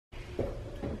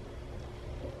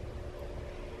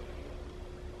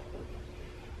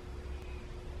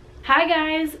Hi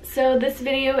guys, so this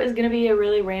video is gonna be a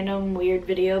really random weird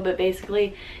video, but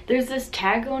basically there's this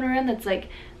tag going around that's like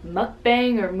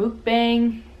mukbang or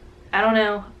mukbang. I don't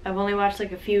know, I've only watched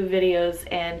like a few videos,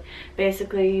 and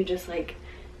basically you just like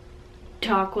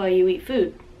talk while you eat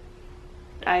food.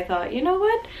 I thought, you know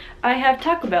what, I have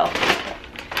Taco Bell,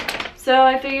 so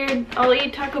I figured I'll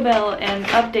eat Taco Bell and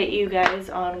update you guys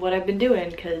on what I've been doing,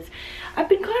 because I've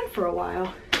been gone for a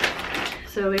while.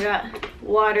 So we got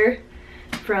water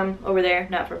from over there,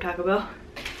 not from Taco Bell.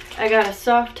 I got a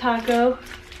soft taco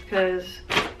because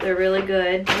they're really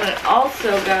good. And I also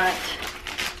got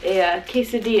a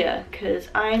quesadilla because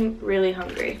I'm really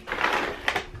hungry.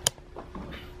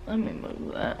 Let me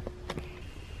move that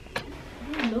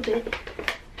a little bit.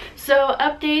 So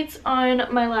updates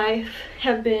on my life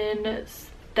have been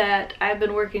that I've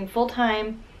been working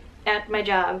full-time at my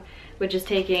job, which is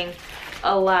taking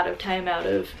a lot of time out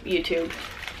of YouTube.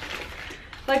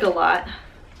 Like a lot.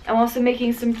 I'm also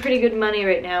making some pretty good money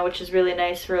right now, which is really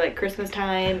nice for like Christmas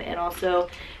time, and also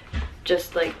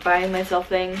just like buying myself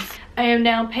things. I am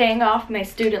now paying off my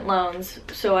student loans,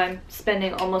 so I'm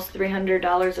spending almost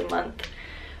 $300 a month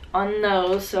on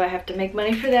those, so I have to make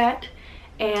money for that.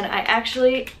 And I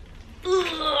actually,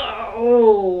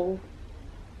 oh,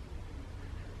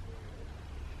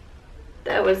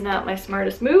 that was not my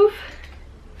smartest move.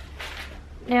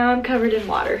 Now I'm covered in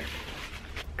water.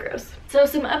 Gross. So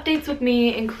some updates with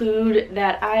me include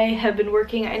that I have been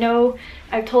working. I know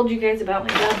I've told you guys about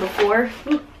my job before,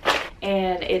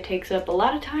 and it takes up a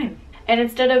lot of time. And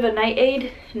instead of a night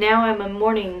aide, now I'm a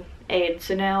morning aide.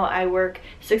 So now I work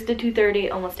 6 to 2:30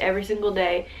 almost every single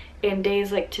day. And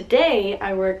days like today,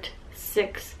 I worked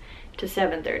 6 to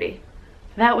 7:30.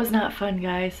 That was not fun,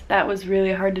 guys. That was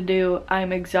really hard to do.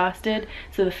 I'm exhausted.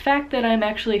 So the fact that I'm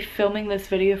actually filming this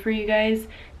video for you guys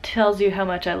tells you how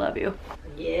much I love you.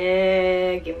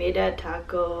 Yeah, give me that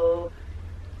taco.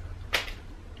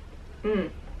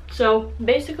 So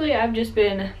basically I've just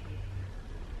been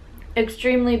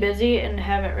extremely busy and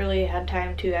haven't really had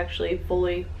time to actually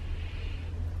fully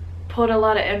put a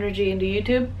lot of energy into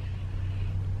YouTube.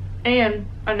 And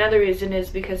another reason is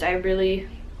because I really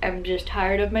am just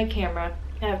tired of my camera.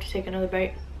 I have to take another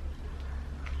bite.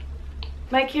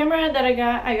 My camera that I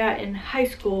got in high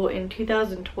school in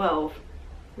 2012,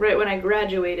 right when I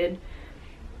graduated.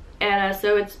 And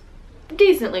so it's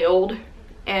decently old,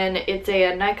 and it's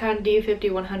a Nikon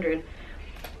D5100.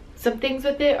 Some things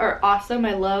with it are awesome.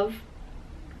 I love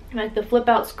like the flip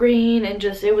out screen, and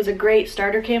just it was a great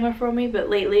starter camera for me, but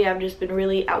lately I've just been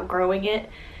really outgrowing it.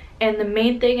 And the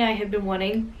main thing I have been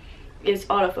wanting is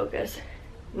autofocus.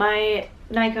 My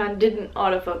Nikon didn't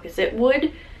autofocus. It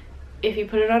would if you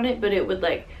put it on it, but it would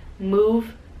like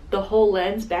move the whole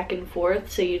lens back and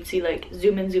forth, so you'd see like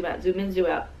zoom in, zoom out, zoom in, zoom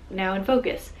out, now in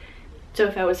focus. So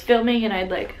if I was filming and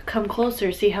I'd like come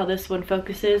closer, see how this one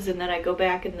focuses, and then I go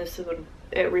back and this one,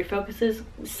 it refocuses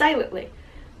silently.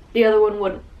 The other one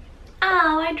wouldn't.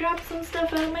 Oh, I dropped some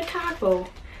stuff out of my taco.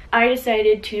 I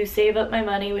decided to save up my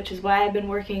money, which is why I've been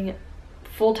working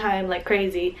full-time like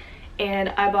crazy, and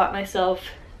I bought myself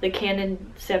the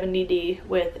Canon 70D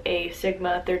with a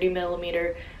Sigma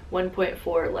 30mm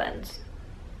 1.4 lens.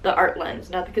 The art lens,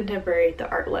 not the contemporary, the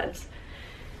art lens.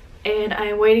 And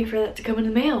I'm waiting for that to come in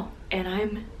the mail, and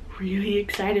I'm really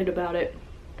excited about it.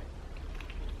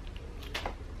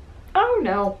 Oh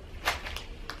no.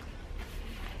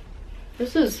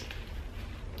 This is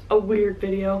a weird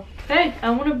video. Hey,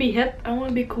 I want to be hip. I want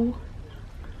to be cool.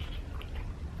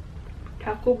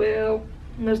 Taco Bell.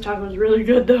 And this taco is really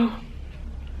good though.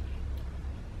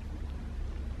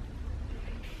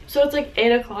 So it's like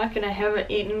 8 o'clock and I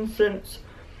haven't eaten since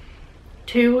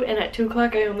 2, and at 2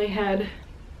 o'clock I only had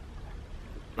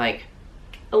like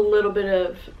a little bit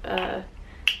of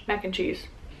mac and cheese.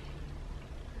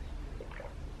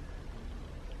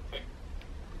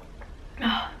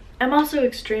 I'm also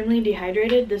extremely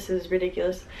dehydrated. This is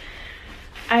ridiculous.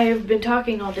 I've been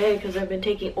talking all day because I've been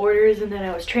taking orders, and then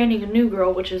I was training a new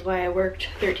girl, which is why I worked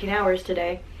 13 hours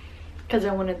today, because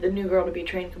I wanted the new girl to be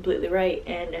trained completely right.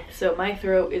 And so my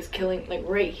throat is killing, like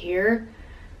right here.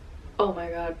 Oh my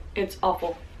god, it's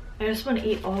awful. I just want to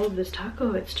eat all of this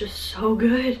taco. It's just so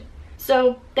good.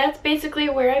 So that's basically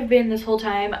where I've been this whole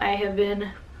time. I have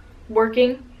been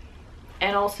working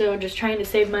and also just trying to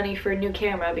save money for a new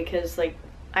camera, because like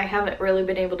I haven't really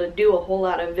been able to do a whole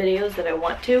lot of videos that I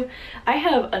want to. I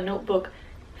have a notebook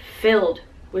filled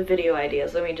with video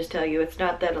ideas. Let me just tell you, it's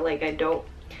not that like I don't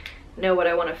know what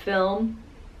I want to film.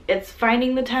 It's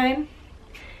finding the time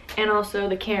and also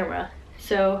the camera.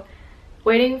 So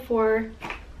waiting for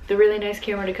the really nice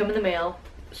camera to come in the mail.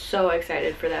 So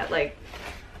excited for that. Like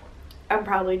I'm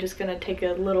probably just gonna take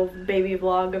a little baby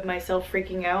vlog of myself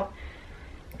freaking out,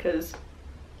 because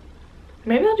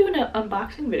maybe I'll do an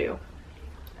unboxing video.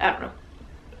 I don't know.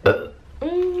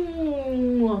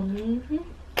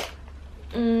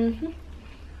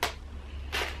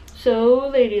 So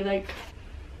ladylike.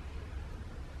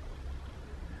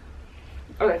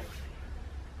 Okay.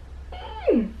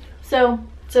 So,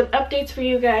 some updates for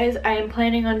you guys. I am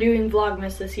planning on doing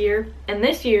Vlogmas this year. And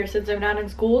this year, since I'm not in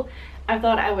school, I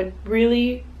thought I would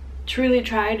really, truly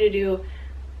try to do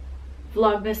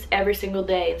Vlogmas every single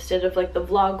day instead of like the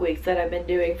vlog weeks that I've been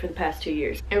doing for the past 2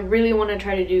 years. I really want to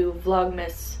try to do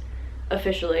Vlogmas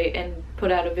officially and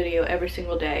put out a video every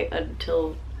single day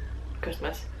until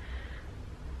Christmas.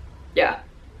 Yeah.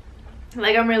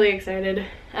 Like, I'm really excited.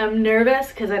 I'm nervous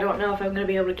because I don't know if I'm going to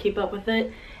be able to keep up with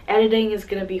it. Editing is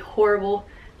going to be horrible.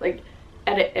 Like,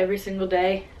 edit every single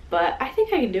day. But I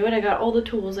think I can do it. I got all the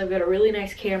tools. I've got a really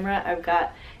nice camera. I've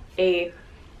got a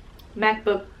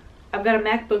MacBook. I've got a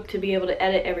MacBook to be able to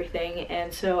edit everything.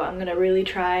 And so I'm going to really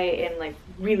try and like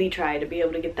really try to be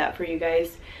able to get that for you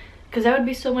guys. Because that would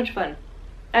be so much fun.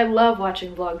 I love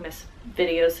watching Vlogmas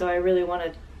videos. So I really want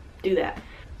to do that.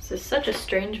 This is such a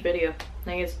strange video.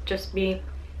 Like, it's just me.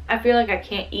 I feel like I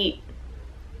can't eat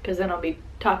because then I'll be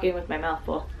talking with my mouth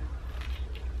full.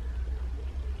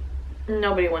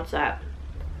 Nobody wants that.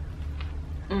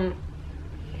 The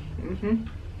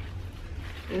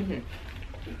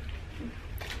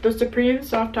Supreme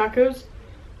soft tacos.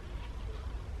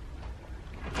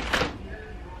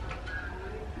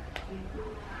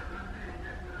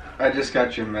 I just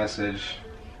got your message.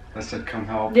 I said, come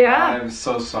help. Yeah. I'm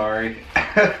so sorry.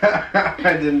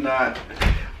 I didn't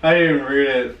even read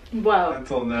it. Wow.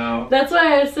 Until now. That's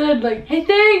why I said, like, hey,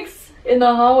 thanks, in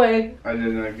the hallway. I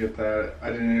did not get that.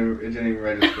 It didn't even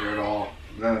register at all.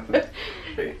 Nothing.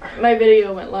 My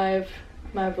video went live.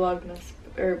 My Vlogmas,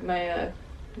 or my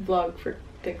vlog for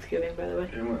Thanksgiving, by the way.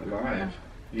 It went live. Yeah.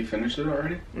 You finished it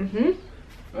already?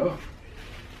 Oh.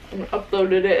 And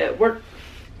uploaded it at work.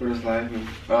 What does live mean?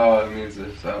 Oh, it means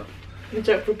it's up. It's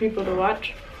up for people to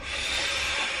watch.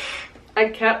 I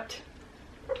kept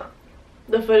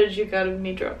the footage you got of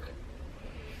me drunk.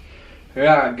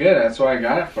 Yeah, good. That's why I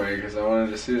got it for you, because I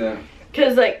wanted to see that.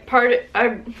 Because, like,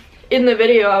 in the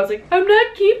video, I was like, I'm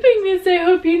not keeping this, I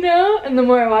hope you know. And the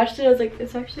more I watched it, I was like,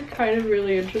 it's actually kind of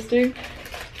really interesting.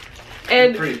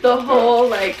 And the whole,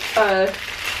 like,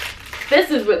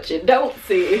 this is what you don't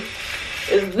see,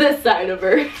 is this side of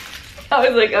her. I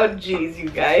was like, oh, geez, you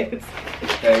guys.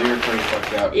 Yeah, you were pretty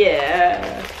fucked up.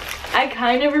 Yeah. I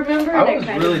kind of remember. I was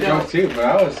really drunk too, but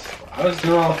I was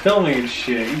doing all filming and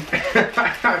shit.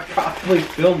 I probably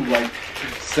filmed like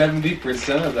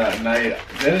 70% of that night,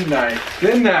 didn't I?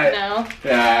 No.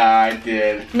 Yeah, I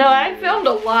did. No, I filmed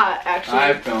a lot, actually.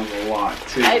 I filmed a lot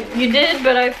too. You did,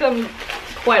 but I filmed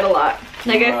quite a lot.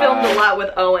 Like, I filmed a lot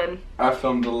with Owen. I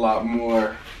filmed a lot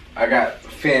more. I got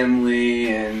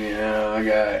family and, you know, I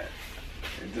got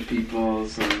the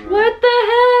peoples and... What the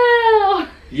hell?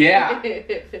 Yeah.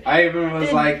 I even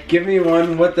was like, give me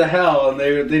one, what the hell? And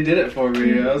they did it for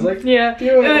me. I was like, yeah.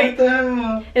 Do it, what the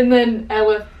hell? And then I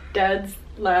left Dad's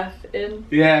laugh in.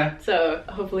 Yeah. So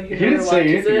hopefully he didn't say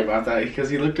anything it. about that because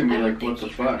he looked at me like, what the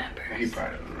fuck? He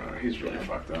probably doesn't remember. He's really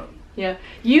fucked up. Yeah.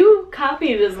 You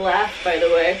copied his laugh, by the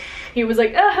way. He was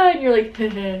like, aha, and you're like,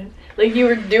 like you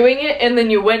were doing it and then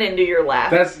you went into your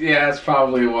laugh. That's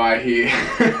probably why he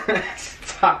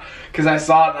stopped. Because I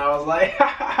saw it and I was like, ha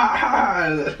ha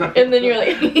ha. And then you're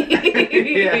like,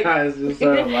 yeah, I just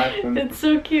started laughing. It's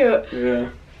so cute. Yeah.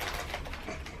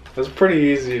 It's pretty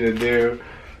easy to do.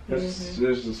 It's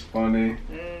just funny.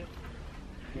 Yeah.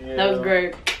 That was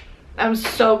great. I'm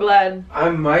so glad. I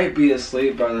might be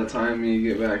asleep by the time you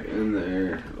get back in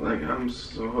there. Like, I'm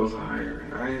so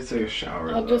tired. I need to take a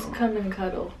shower. I'll just come and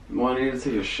cuddle. Well, I need to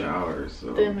take a shower,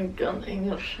 so. Then I'm gonna take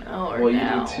a shower. Well,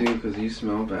 now. You do too, because you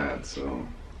smell bad, so.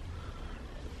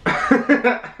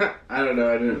 I don't know,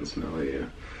 I didn't smell you.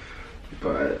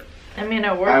 But. I mean,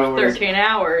 I worked 13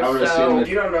 hours, so.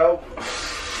 You don't know.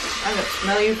 I'm gonna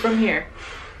smell you from here.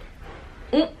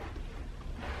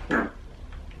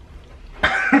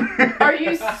 Are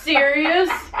you serious?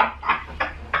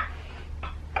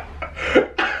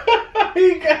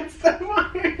 You got some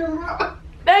on your mouth.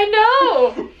 I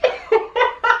know.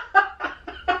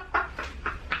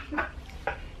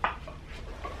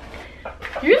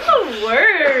 You're the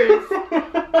worst.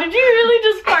 Did you really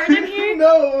just fart in here?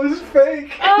 No, it was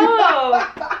fake. Oh,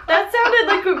 that sounded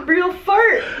like a real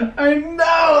fart. I know.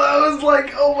 I was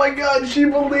like, oh my god, she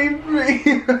believed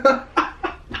me.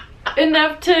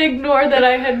 Enough to ignore that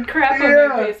I had crap on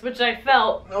my face, which I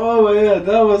felt. Oh man,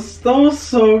 that was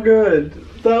so good.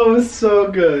 That was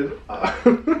so good.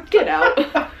 Get out.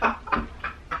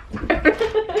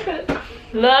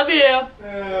 Love you.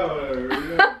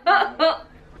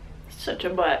 Such a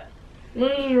butt.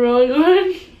 This is really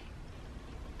good.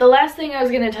 The last thing I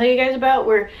was going to tell you guys about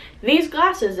were these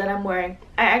glasses that I'm wearing.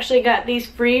 I actually got these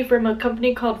free from a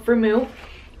company called Firmoo,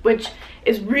 which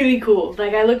is really cool.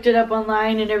 Like, I looked it up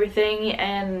online and everything,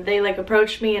 and they like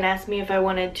approached me and asked me if I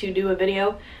wanted to do a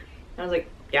video. I was like,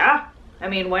 yeah, I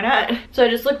mean, why not? So I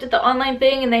just looked at the online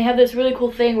thing, and they have this really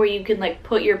cool thing where you can like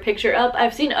put your picture up.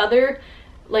 I've seen other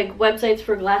like websites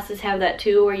for glasses have that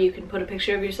too, where you can put a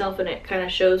picture of yourself and it kind of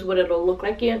shows what it'll look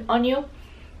like on you.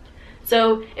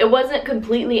 So it wasn't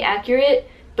completely accurate,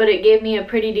 but it gave me a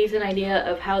pretty decent idea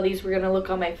of how these were gonna look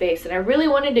on my face. And I really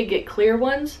wanted to get clear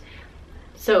ones,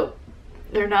 so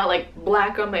they're not like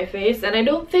black on my face. And I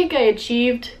don't think I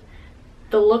achieved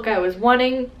the look I was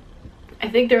wanting. I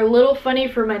think they're a little funny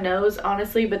for my nose,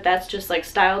 honestly, but that's just like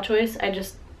style choice. I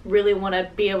just really want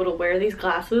to be able to wear these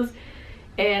glasses,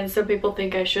 and some people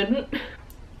think I shouldn't.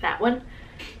 That one.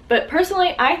 But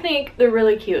personally, I think they're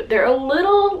really cute. They're a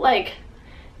little like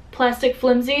plastic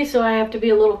flimsy, so I have to be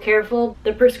a little careful.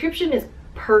 The prescription is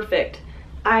perfect.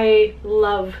 I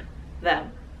love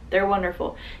them. They're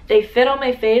wonderful. They fit on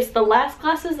my face. The last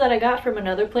glasses that I got from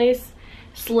another place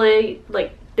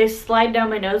they slide down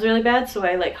my nose really bad, so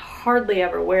I like hardly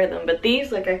ever wear them. But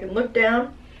these, like, I can look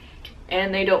down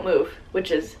and they don't move,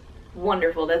 which is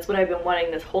wonderful. That's what I've been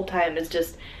wanting this whole time, is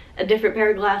just a different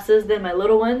pair of glasses than my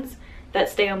little ones that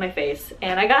stay on my face,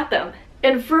 and I got them.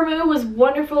 And Firmoo was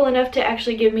wonderful enough to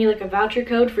actually give me like a voucher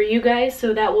code for you guys,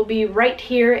 so that will be right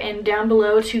here and down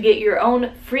below to get your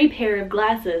own free pair of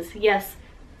glasses. Yes,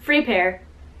 free pair.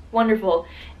 Wonderful.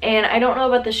 And I don't know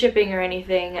about the shipping or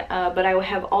anything, but I will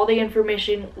have all the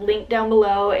information linked down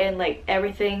below and like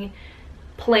everything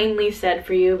plainly said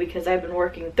for you, because I've been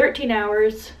working 13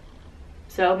 hours,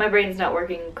 so my brain's not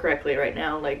working correctly right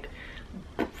now. Like,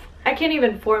 I can't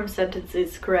even form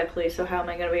sentences correctly, so how am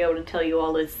I going to be able to tell you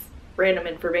all this random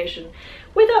information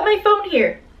without my phone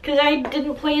here? Because I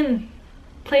didn't plan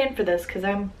for this, because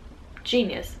I'm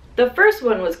genius. The first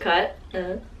one was cut.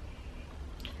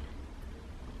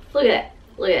 Look at that.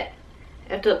 Look at that.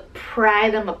 I have to pry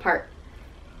them apart.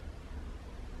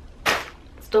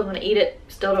 Still gonna eat it.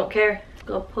 Still don't care.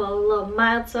 Go pull a little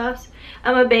mild sauce.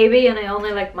 I'm a baby and I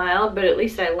only like mild, but at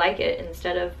least I like it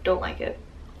instead of don't like it.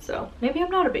 So maybe I'm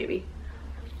not a baby.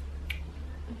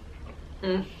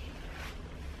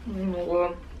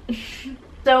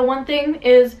 So one thing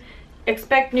is,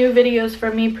 expect new videos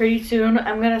from me pretty soon.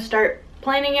 I'm gonna start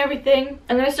planning everything.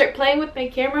 I'm gonna start playing with my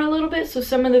camera a little bit, so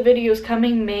some of the videos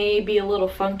coming may be a little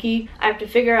funky. I have to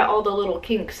figure out all the little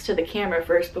kinks to the camera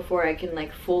first before I can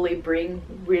like fully bring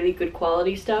really good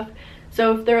quality stuff.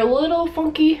 So if they're a little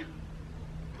funky,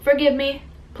 forgive me.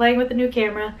 Playing with the new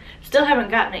camera. Still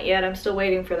haven't gotten it yet. I'm still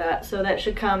waiting for that, so that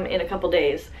should come in a couple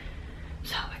days.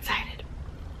 So excited.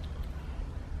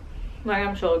 Like,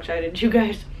 I'm so excited, you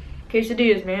guys.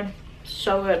 Quesadillas, man.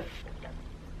 So good.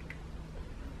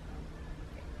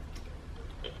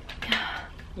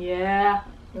 Yeah.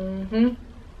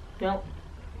 Yep.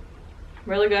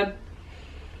 Really good.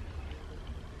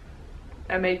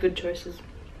 I made good choices.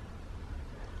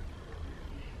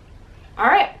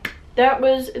 Alright. That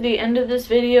was the end of this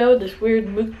video. This weird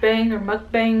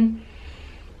mukbang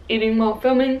eating while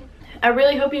filming. I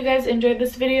really hope you guys enjoyed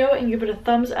this video, and give it a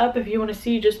thumbs up if you want to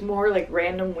see just more like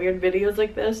random weird videos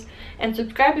like this. And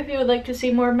subscribe if you would like to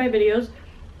see more of my videos.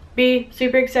 Be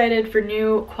super excited for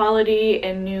new quality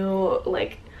and new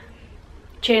like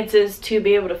chances to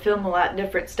be able to film a lot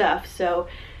different stuff, so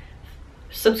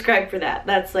subscribe for that.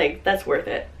 That's worth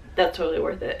it. That's totally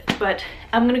worth it. But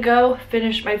I'm gonna go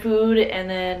finish my food and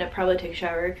then probably take a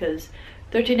shower, because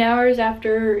 13 hours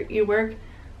after you work,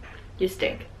 you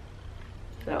stink.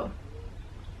 So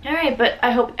alright, but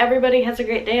I hope everybody has a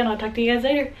great day, and I'll talk to you guys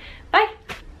later. Bye.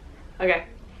 Okay,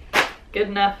 good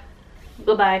enough.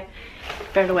 Goodbye.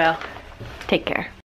 Farewell. Take care.